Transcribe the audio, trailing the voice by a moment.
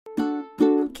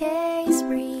case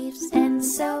briefs, and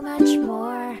so much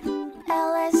more.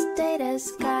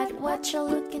 LSData's got what you're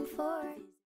looking for.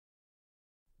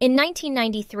 In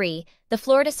 1993, the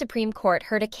Florida Supreme Court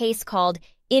heard a case called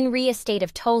In Re Estate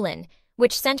of Tolin,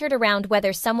 which centered around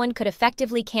whether someone could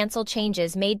effectively cancel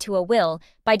changes made to a will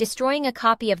by destroying a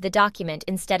copy of the document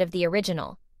instead of the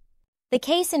original. The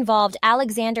case involved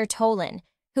Alexander Tolin,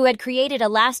 who had created a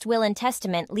last will and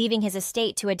testament leaving his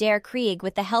estate to Adair Creaig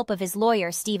with the help of his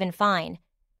lawyer Stephen Fine.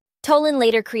 Tolin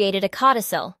later created a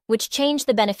codicil, which changed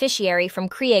the beneficiary from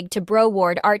Creaig to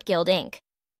Broward Art Guild Inc.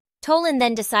 Tolin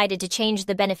then decided to change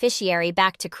the beneficiary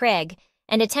back to Creaig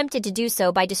and attempted to do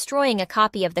so by destroying a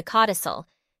copy of the codicil,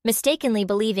 mistakenly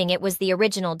believing it was the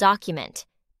original document.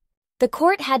 The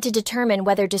court had to determine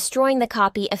whether destroying the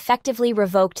copy effectively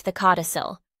revoked the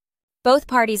codicil. Both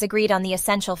parties agreed on the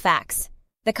essential facts.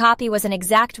 The copy was an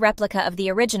exact replica of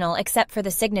the original except for the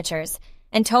signatures,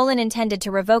 and Tolin intended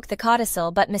to revoke the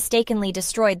codicil but mistakenly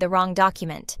destroyed the wrong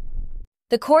document.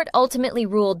 The court ultimately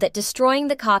ruled that destroying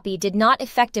the copy did not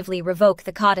effectively revoke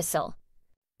the codicil.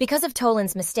 Because of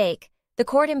Tolin's mistake, the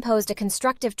court imposed a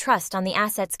constructive trust on the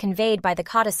assets conveyed by the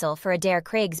codicil for Adair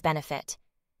Creaig's benefit.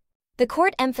 The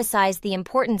court emphasized the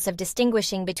importance of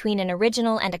distinguishing between an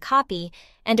original and a copy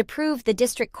and approved the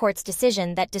district court's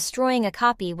decision that destroying a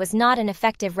copy was not an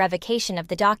effective revocation of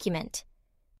the document.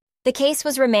 The case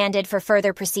was remanded for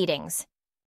further proceedings.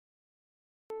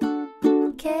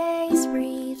 Case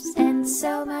briefs, and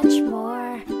so much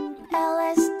more.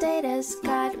 LSData's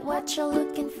got what you're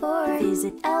looking for.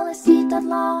 Visit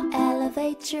lsd.law,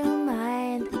 elevate your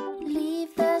mind.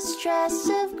 Leave the stress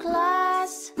of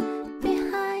class.